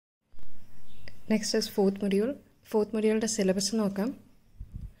Next is fourth module. Fourth module syllabus നോക്കാം.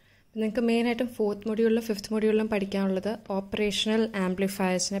 നിങ്ങൾക്ക് main ആയിട്ടും ഫോർത്ത് മൊഡ്യൂളിലും ഫിഫ്ത്ത് മൊഡ്യൂളിലും പഠിക്കാനുള്ളത് ഓപ്പറേഷണൽ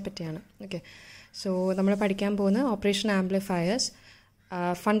ആംപ്ലിഫയേഴ്സിനെ പറ്റിയാണ്. ഓക്കെ, സോ നമ്മൾ പഠിക്കാൻ പോകുന്ന operational amplifiers,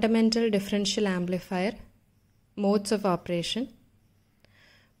 fundamental differential amplifier, modes of operation,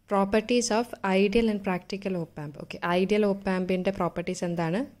 properties of ideal and practical op amp. Okay, ideal ഓപ്പാമ്പിൻ്റെ properties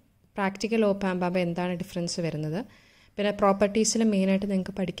എന്താണ്, practical op amp ആകുമ്പോൾ എന്താണ് ഡിഫറൻസ് വരുന്നത്, പിന്നെ പ്രോപ്പർട്ടീസിൽ മെയിനായിട്ട്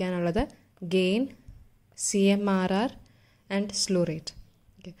നിങ്ങൾക്ക് പഠിക്കാനുള്ളത് gain, CMRR and slew rate.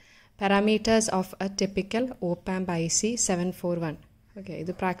 Okay, parameters of A typical op amp IC 741. Okay,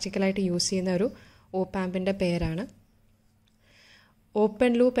 ഇത് പ്രാക്ടിക്കലായിട്ട് യൂസ് ചെയ്യുന്ന ഒരു ഓപ്പാമ്പിൻ്റെ പേരാണ്.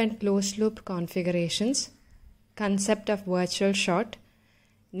 Open loop and close loop configurations, concept of virtual short,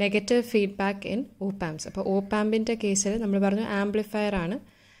 negative feedback in ഓപ്പാമ്പ്സ്. അപ്പോൾ ഓപ്പാമ്പിൻ്റെ കേസിൽ നമ്മൾ പറഞ്ഞു ആംപ്ലിഫയർ ആണ്,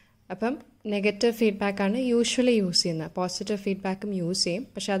 അപ്പം നെഗറ്റീവ് ഫീഡ്ബാക്കാണ് യൂഷ്വലി യൂസ് ചെയ്യുന്നത്. പോസിറ്റീവ് ഫീഡ്ബാക്കും യൂസ് ചെയ്യും,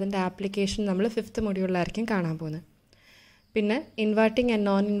 പക്ഷേ അതിൻ്റെ ആപ്ലിക്കേഷൻ നമ്മൾ ഫിഫ്ത്ത് മൊഡ്യൂളിലായിരിക്കും കാണാൻ പോകുന്നത്. പിന്നെ inverting and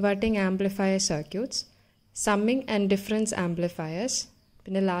non inverting amplifier circuits, summing and difference amplifiers,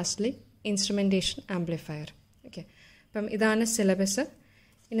 പിന്നെ ലാസ്റ്റ്ലി ഇൻസ്ട്രുമെൻറ്റേഷൻ ആംപ്ലിഫയർ. ഓക്കെ, അപ്പം ഇതാണ് സിലബസ്.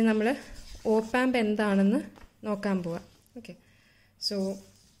 ഇനി നമ്മൾ ഓപ്പാമ്പ് എന്താണെന്ന് നോക്കാൻ പോവാം. ഓക്കെ, സോ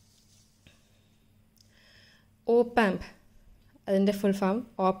ഓപ്പാമ്പ് അതിൻ്റെ full form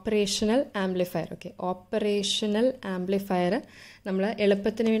operational amplifier. Okay, operational amplifier നമ്മൾ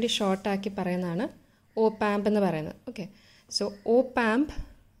എളുപ്പത്തിന് വേണ്ടി ഷോർട്ടാക്കി പറയുന്നതാണ് ഓപ്പാമ്പ് എന്ന് പറയുന്നത്. ഓക്കെ, സോ ഓപ്പാമ്പ്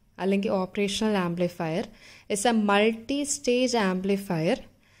അല്ലെങ്കിൽ operational amplifier is A multi stage amplifier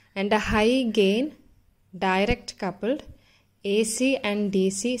and A high gain direct coupled AC and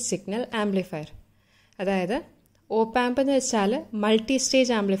DC signal amplifier. അതായത് op amp എന്ന് വെച്ചാൽ multi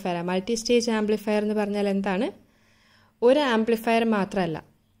stage amplifier. Multi stage amplifier എന്ന് പറഞ്ഞാൽ എന്താണ്, ഒരു ആംപ്ലിഫയർ മാത്രമല്ല,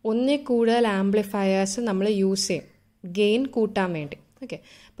 ഒന്നിൽ കൂടുതൽ ആംപ്ലിഫയേഴ്സ് നമ്മൾ യൂസ് ചെയ്യും ഗെയിൻ കൂട്ടാൻ വേണ്ടി. ഓക്കെ,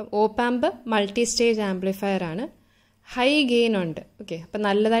 അപ്പം ഓപ്പാമ്പ് മൾട്ടി സ്റ്റേജ് ആംപ്ലിഫയർ ആണ്, ഹൈ ഗെയിൻ ഉണ്ട്. ഓക്കെ, അപ്പം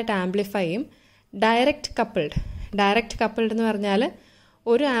നല്ലതായിട്ട് ആംപ്ലിഫൈ ചെയ്യും. ഡയറക്റ്റ് കപ്പിൾഡ് എന്ന് പറഞ്ഞാൽ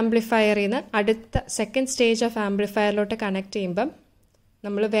ഒരു ആംപ്ലിഫയറിൽ നിന്ന് അടുത്ത സെക്കൻഡ് സ്റ്റേജ് ഓഫ് ആംപ്ലിഫയറിലോട്ട് കണക്ട് ചെയ്യുമ്പം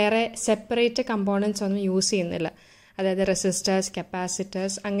നമ്മൾ വേറെ സെപ്പറേറ്റ് കമ്പോണൻസ് ഒന്നും യൂസ് ചെയ്യുന്നില്ല. അതായത് റെസിസ്റ്റേഴ്സ്,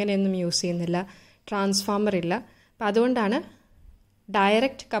 കപ്പാസിറ്റേഴ്സ് അങ്ങനെയൊന്നും യൂസ് ചെയ്യുന്നില്ല, ട്രാൻസ്ഫോമർ ഇല്ല. അപ്പം അതുകൊണ്ടാണ്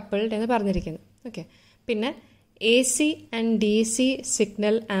ഡയറക്റ്റ് കപ്പിൾഡ് എന്ന് പറഞ്ഞിരിക്കുന്നത്. ഓക്കെ, പിന്നെ AC and DC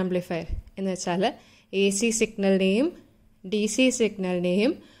signal amplifier എന്ന് വെച്ചാൽ AC സിഗ്നലിനെയും DC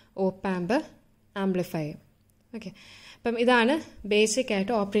സിഗ്നലിനെയും ഓപ്പാമ്പ് ആംപ്ലിഫൈ ചെയ്യും. ഓക്കെ, അപ്പം ഇതാണ് ബേസിക്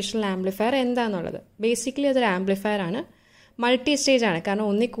ആയിട്ട് ഓപ്പറേഷണൽ ആംപ്ലിഫയർ എന്താണെന്നുള്ളത്. ബേസിക്കലി അതൊരു ആംപ്ലിഫയർ ആണ്, മൾട്ടി സ്റ്റേജ് ആണ്, കാരണം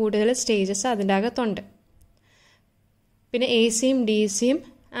ഒന്നിൽ കൂടുതൽ സ്റ്റേജസ് അതിൻ്റെ അകത്തുണ്ട്. പിന്നെ ACയും DCയും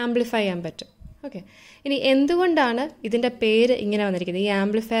ആംപ്ലിഫൈ ചെയ്യാൻ പറ്റും. ഓക്കെ, ഇനി എന്തുകൊണ്ടാണ് ഇതിൻ്റെ പേര് ഇങ്ങനെ വന്നിരിക്കുന്നത്, ഈ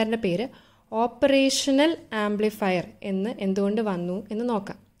ആംപ്ലിഫയറിൻ്റെ പേര് ഓപ്പറേഷണൽ ആംപ്ലിഫയർ എന്ന് എന്തുകൊണ്ട് വന്നു എന്ന്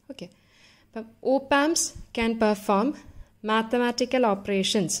നോക്കാം. ഓക്കെ, അപ്പം ഓപ്പാംപ്സ് can perform mathematical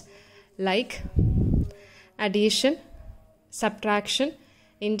operations like addition, subtraction,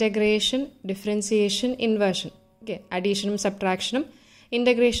 integration, differentiation, inversion. Okay, അഡീഷനും സബ്ട്രാക്ഷനും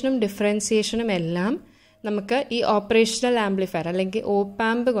ഇൻ്റഗ്രേഷനും ഡിഫറൻസിയേഷനും എല്ലാം നമുക്ക് ഈ ഓപ്പറേഷണൽ ആംപ്ലിഫയർ അല്ലെങ്കിൽ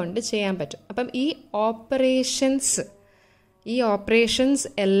ഓപ്പാമ്പ് കൊണ്ട് ചെയ്യാൻ പറ്റും. അപ്പം ഈ ഓപ്പറേഷൻസ്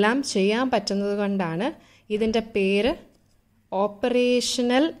എല്ലാം ചെയ്യാൻ പറ്റുന്നത് കൊണ്ടാണ് ഇതിൻ്റെ പേര്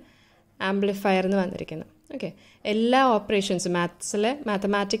ഓപ്പറേഷണൽ ആംപ്ലിഫയർ എന്ന് വന്നിരിക്കുന്നത്. ഓക്കെ, എല്ലാ ഓപ്പറേഷൻസ്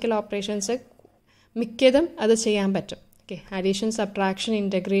മാത്തമാറ്റിക്കൽ ഓപ്പറേഷൻസ് മിക്കതും അത് ചെയ്യാൻ പറ്റും. Okay, addition, subtraction,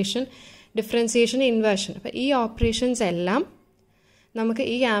 integration, differentiation, inversion. അപ്പം ഈ ഓപ്പറേഷൻസ് എല്ലാം നമുക്ക്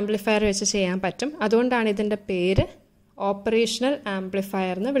ഈ ആംപ്ലിഫയർ വെച്ച് ചെയ്യാൻ പറ്റും. അതുകൊണ്ടാണ് ഇതിൻ്റെ പേര് ഓപ്പറേഷണൽ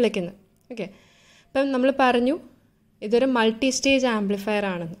ആംപ്ലിഫയർ എന്ന് വിളിക്കുന്നത്. ഓക്കെ, അപ്പം നമ്മൾ പറഞ്ഞു ഇതൊരു മൾട്ടി സ്റ്റേജ് ആംപ്ലിഫയർ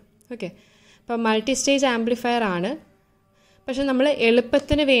ആണെന്ന്. ഓക്കെ, അപ്പം മൾട്ടി സ്റ്റേജ് ആംപ്ലിഫയർ ആണ്, പക്ഷെ നമ്മൾ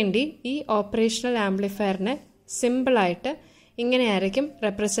എളുപ്പത്തിന് വേണ്ടി ഈ ഓപ്പറേഷണൽ ആംപ്ലിഫയറിനെ സിമ്പിളായിട്ട് ഇങ്ങനെയായിരിക്കും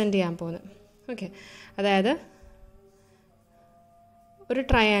റെപ്രസെൻ്റ് ചെയ്യാൻ പോകുന്നത്. ഓക്കെ, അതായത് ഒരു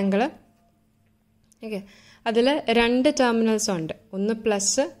ട്രയാങ്കിള്. ഓക്കെ, അതിൽ 2 ടെർമിനൽസ് ഉണ്ട്, ഒന്ന്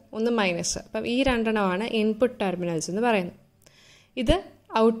പ്ലസ് ഒന്ന് മൈനസ്. അപ്പം ഈ രണ്ടെണ്ണമാണ് ഇൻപുട്ട് ടെർമിനൽസ് എന്ന് പറയുന്നത്. ഇത്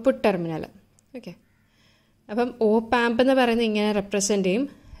ഔട്ട്പുട്ട് ടെർമിനൽ. ഓക്കെ, അപ്പം ഓപ്പാമ്പ് എന്ന് പറയുന്നത് ഇങ്ങനെ റെപ്രസെൻ്റ് ചെയ്യും.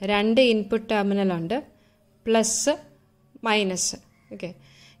 2 ഇൻപുട്ട് ടെർമിനലുണ്ട്, പ്ലസ് മൈനസ്. ഓക്കെ,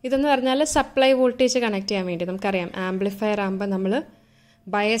 ഇതെന്ന് പറഞ്ഞാൽ സപ്ലൈ വോൾട്ടേജ് കണക്ട് ചെയ്യാൻ വേണ്ടി. നമുക്കറിയാം ആംപ്ലിഫയർ ആകുമ്പോൾ നമ്മൾ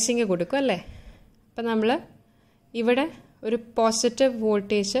ബയസിങ് കൊടുക്കും അല്ലേ. അപ്പം നമ്മൾ ഇവിടെ ഒരു പോസിറ്റീവ്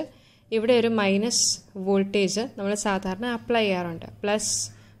വോൾട്ടേജ്, ഇവിടെ ഒരു മൈനസ് വോൾട്ടേജ് നമ്മൾ സാധാരണ അപ്ലൈ ചെയ്യാറുണ്ട്.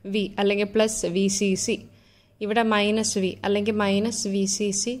 +V അല്ലെങ്കിൽ +VCC, ഇവിടെ -V അല്ലെങ്കിൽ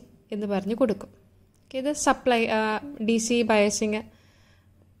 -VCC എന്ന് പറഞ്ഞ് കൊടുക്കും. ഇത് സപ്ലൈ DC ബയസിങ്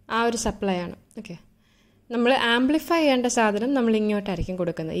ആ ഒരു സപ്ലൈ ആണ്. ഓക്കെ, നമ്മൾ ആംപ്ലിഫൈ ചെയ്യേണ്ട സാധനം നമ്മൾ ഇങ്ങോട്ടായിരിക്കും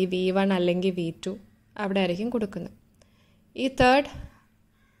കൊടുക്കുന്നത്. ഈ V1 അല്ലെങ്കിൽ V2 അവിടെ ആയിരിക്കും കൊടുക്കുന്നത്. ഈ തേർഡ്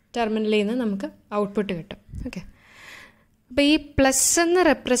ടെർമിനലിൽ നിന്ന് നമുക്ക് ഔട്ട്പുട്ട് കിട്ടും. ഓക്കെ, അപ്പോൾ ഈ പ്ലസ് എന്ന്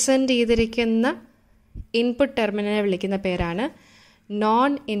റെപ്രസെൻ്റ് ചെയ്തിരിക്കുന്ന ഇൻപുട്ട് ടെർമിനലിനെ വിളിക്കുന്ന പേരാണ്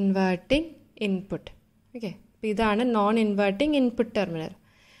നോൺ ഇൻവേർട്ടിംഗ് ഇൻപുട്ട്. ഓക്കെ, അപ്പോൾ ഇതാണ് non inverting input terminal.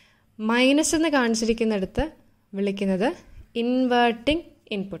 Minus എന്ന് കാണിച്ചിരിക്കുന്നിടത്ത് വിളിക്കുന്നത് ഇൻവേർട്ടിംഗ്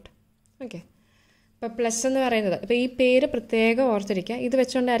ഇൻപുട്ട്. ഓക്കെ, ഇപ്പോൾ പ്ലസ് എന്ന് പറയുന്നത്, ഇപ്പോൾ ഈ പേര് പ്രത്യേകം ഓർത്തിരിക്കുക. ഇത്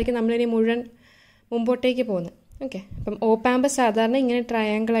വെച്ചുകൊണ്ടായിരിക്കും നമ്മളിനി മുഴുവൻ മുമ്പോട്ടേക്ക് പോകുന്നത്. ഓക്കെ, അപ്പം ഓപ്പാമ്പ് സാധാരണ ഇങ്ങനെ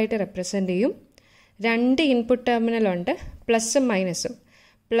ട്രയാങ്കിളായിട്ട് റെപ്രസെൻ്റ് ചെയ്യും. 2 input ടെർമിനലുണ്ട്, പ്ലസ്സും മൈനസും.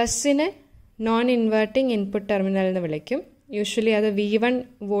 പ്ലസ്സിനെ non inverting input terminal എന്ന് വിളിക്കും. യൂഷ്വലി അത് V1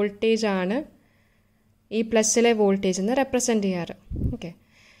 വോൾട്ടേജ് ആണ് ഈ പ്ലസ്സിലെ വോൾട്ടേജ് എന്ന് റെപ്രസെൻ്റ് ചെയ്യാറ്. ഓക്കെ,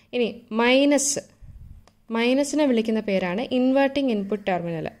 ഇനി മൈനസിനെ വിളിക്കുന്ന പേരാണ് ഇൻവേർട്ടിംഗ് ഇൻപുട്ട്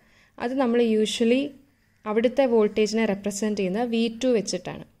ടെർമിനൽ. അത് നമ്മൾ യൂഷ്വലി അവിടുത്തെ വോൾട്ടേജിനെ റെപ്രസെൻ്റ് ചെയ്യുന്ന V2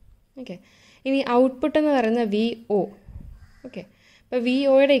 വെച്ചിട്ടാണ്. ഓക്കെ, ഇനി ഔട്ട്പുട്ട് എന്ന് പറയുന്നത് VO. ഓക്കെ, അപ്പോൾ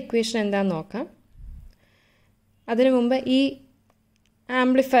VOയുടെ ഇക്വേഷൻ എന്താണെന്ന് നോക്കാം. അതിനു മുമ്പ് ഈ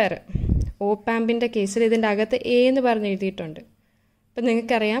ആംപ്ലിഫയർ ഓപ്പാമ്പിൻ്റെ കേസിൽ ഇതിൻ്റെ അകത്ത് A എന്ന് പറഞ്ഞ് എഴുതിയിട്ടുണ്ട്. അപ്പം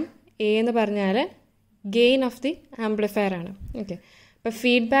നിങ്ങൾക്കറിയാം A എന്ന് പറഞ്ഞാൽ ഗെയിൻ ഓഫ് ദി ആംപ്ലിഫയർ ആണ്. ഓക്കെ, അപ്പോൾ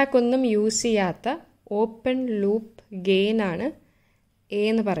ഫീഡ്ബാക്ക് ഒന്നും യൂസ് ചെയ്യാത്ത ഓപ്പൺ ലൂപ്പ് ഗെയിൻ ആണ് A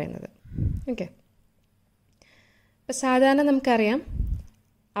എന്ന് പറയുന്നത്. ഓക്കെ, അപ്പോൾ സാധാരണ നമുക്കറിയാം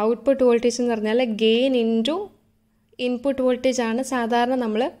ഔട്ട്പുട്ട് വോൾട്ടേജ് എന്ന് പറഞ്ഞാൽ ഗെയിൻ ഇൻറ്റു ഇൻപുട്ട് വോൾട്ടേജ് ആണ് സാധാരണ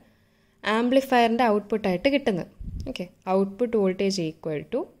നമ്മൾ ആംപ്ലിഫയറിൻ്റെ ഔട്ട്പുട്ടായിട്ട് കിട്ടുന്നത്. Okay, output voltage equal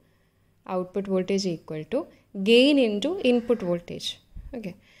to gain into input voltage.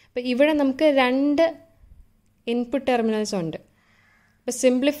 Okay, അപ്പോൾ ഇവിടെ നമുക്ക് 2 ഇൻപുട്ട് ടെർമിനൽസ് ഉണ്ട്. അപ്പോൾ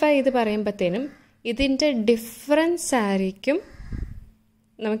സിംപ്ലിഫൈ ചെയ്ത് പറയുമ്പോഴത്തേനും ഇതിൻ്റെ ഡിഫറൻസ് ആയിരിക്കും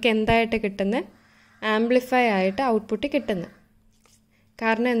നമുക്ക് എന്തായിട്ട് കിട്ടുന്നത്, ആംപ്ലിഫൈ ആയിട്ട് ഔട്ട്പുട്ട് കിട്ടുന്നത്.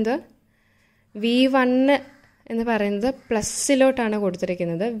 കാരണം എന്ത്, V1 എന്ന് പറയുന്നത് പ്ലസ്സിലോട്ടാണ്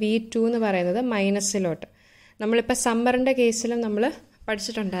കൊടുത്തിരിക്കുന്നത്, V2 എന്ന് പറയുന്നത് മൈനസിലോട്ട്. നമ്മളിപ്പോൾ സമ്മറിൻ്റെ കേസിലും നമ്മൾ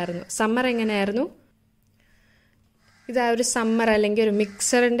പഠിച്ചിട്ടുണ്ടായിരുന്നു. സമ്മർ എങ്ങനെയായിരുന്നു, ഇതാ ഒരു സമ്മർ അല്ലെങ്കിൽ ഒരു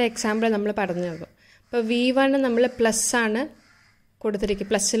മിക്സറിൻ്റെ എക്സാമ്പിൾ നമ്മൾ പറഞ്ഞു തന്നു. അപ്പോൾ V1 നമ്മൾ പ്ലസ്സാണ്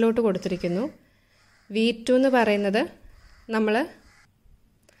പ്ലസ്സിലോട്ട് കൊടുത്തിരിക്കുന്നു. V2 എന്ന് പറയുന്നത് നമ്മൾ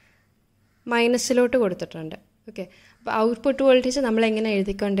മൈനസിലോട്ട് കൊടുത്തിട്ടുണ്ട്. ഓക്കെ, അപ്പോൾ ഔട്ട്പുട്ട് വോൾട്ടേജ് നമ്മൾ എങ്ങനെ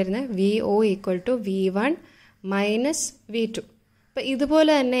എഴുതിക്കൊണ്ടിരുന്നത്, VO equal to V1 minus V2. അപ്പോൾ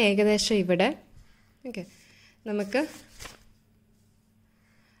ഇതുപോലെ തന്നെ ഏകദേശം ഇവിടെ ഓക്കെ നമുക്ക്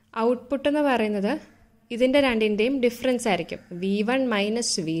ഔട്ട്പുട്ട് എന്ന് പറയുന്നത് ഇതിൻ്റെ രണ്ടിൻ്റെയും ഡിഫറൻസ് ആയിരിക്കും, V1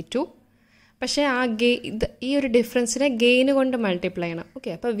 മൈനസ് V2. പക്ഷേ ആ ഈ ഒരു ഡിഫറൻസിനെ ഗെയിന് കൊണ്ട് മൾട്ടിപ്ലൈ ചെയ്യണം.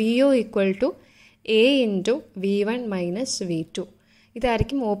 ഓക്കെ, അപ്പോൾ VO equal to A into V1 minus V2.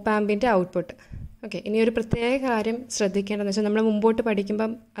 ഇതായിരിക്കും ഓപ്പാമ്പിൻ്റെ ഔട്ട്പുട്ട്. ഓക്കെ, ഇനി ഒരു പ്രത്യേക കാര്യം ശ്രദ്ധിക്കേണ്ടതെന്ന് വെച്ചാൽ നമ്മൾ മുമ്പോട്ട്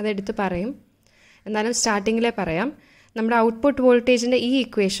പഠിക്കുമ്പം അതെടുത്ത് പറയും, എന്നാലും സ്റ്റാർട്ടിങ്ങിലേ പറയാം. നമ്മുടെ ഔട്ട്പുട്ട് വോൾട്ടേജിൻ്റെ ഈ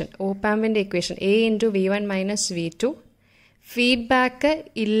equation, ഓപ്പാമ്പിൻ്റെ equation A into V1 minus V2 feedback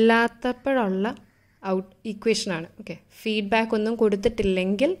ഇല്ലാത്തപ്പോഴുള്ള ഇക്വേഷനാണ്. Okay, feedback ഒന്നും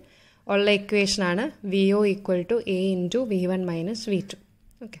കൊടുത്തിട്ടില്ലെങ്കിൽ ഉള്ള ഇക്വേഷനാണ് VO equal to A into V1 minus V2.